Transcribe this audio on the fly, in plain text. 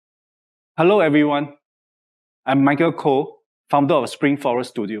Hello everyone, I'm Michael Koh, founder of Spring Forest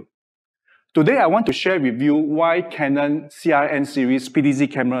Studio. Today I want to share with you why Canon CRN series PTZ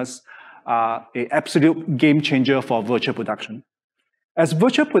cameras are an absolute game changer for virtual production. As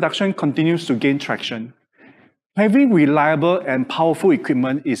virtual production continues to gain traction, having reliable and powerful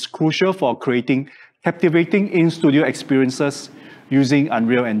equipment is crucial for creating captivating in-studio experiences using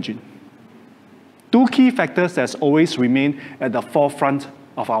Unreal Engine. Two key factors that always remain at the forefront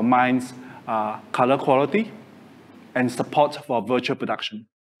of our minds are color quality and support for virtual production.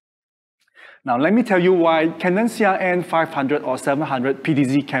 Now, let me tell you why Canon N500 or 700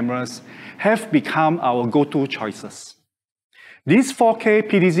 PTZ cameras have become our go-to choices. These 4K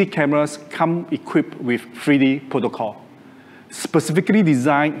PTZ cameras come equipped with FreeD protocol, specifically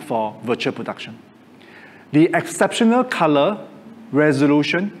designed for virtual production. The exceptional color,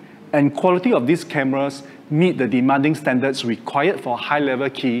 resolution, and quality of these cameras meet the demanding standards required for high-level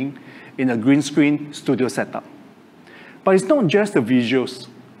keying in a green screen studio setup. But it's not just the visuals.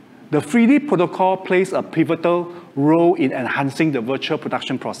 The FreeD protocol plays a pivotal role in enhancing the virtual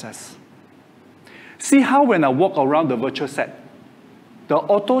production process. See how when I walk around the virtual set, the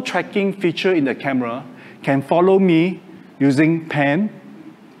auto-tracking feature in the camera can follow me using pan,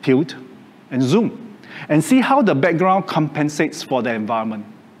 tilt, and zoom, and see how the background compensates for the environment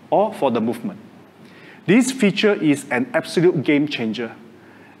or for the movement. This feature is an absolute game changer,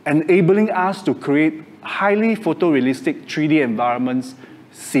 enabling us to create highly photorealistic 3D environments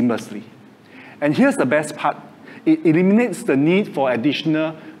seamlessly. And here's the best part. It eliminates the need for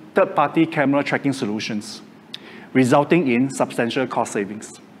additional third-party camera tracking solutions, resulting in substantial cost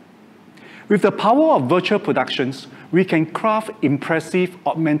savings. With the power of virtual productions, we can craft impressive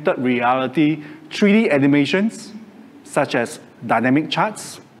augmented reality 3D animations, such as dynamic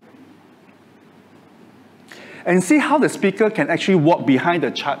charts, and see how the speaker can actually walk behind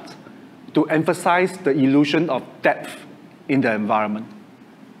the chart to emphasize the illusion of depth in the environment.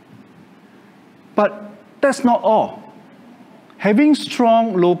 But that's not all. Having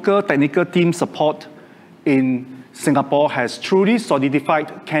strong local technical team support in Singapore has truly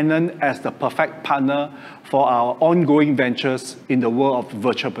solidified Canon as the perfect partner for our ongoing ventures in the world of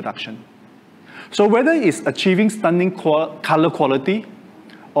virtual production. So whether it's achieving stunning color quality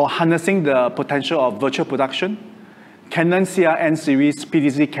or harnessing the potential of virtual production, Canon CRN series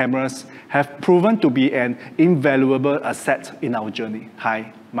PTZ cameras have proven to be an invaluable asset in our journey.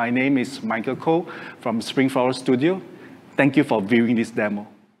 Hi, my name is Michael Koh from Spring Forest Studio. Thank you for viewing this demo.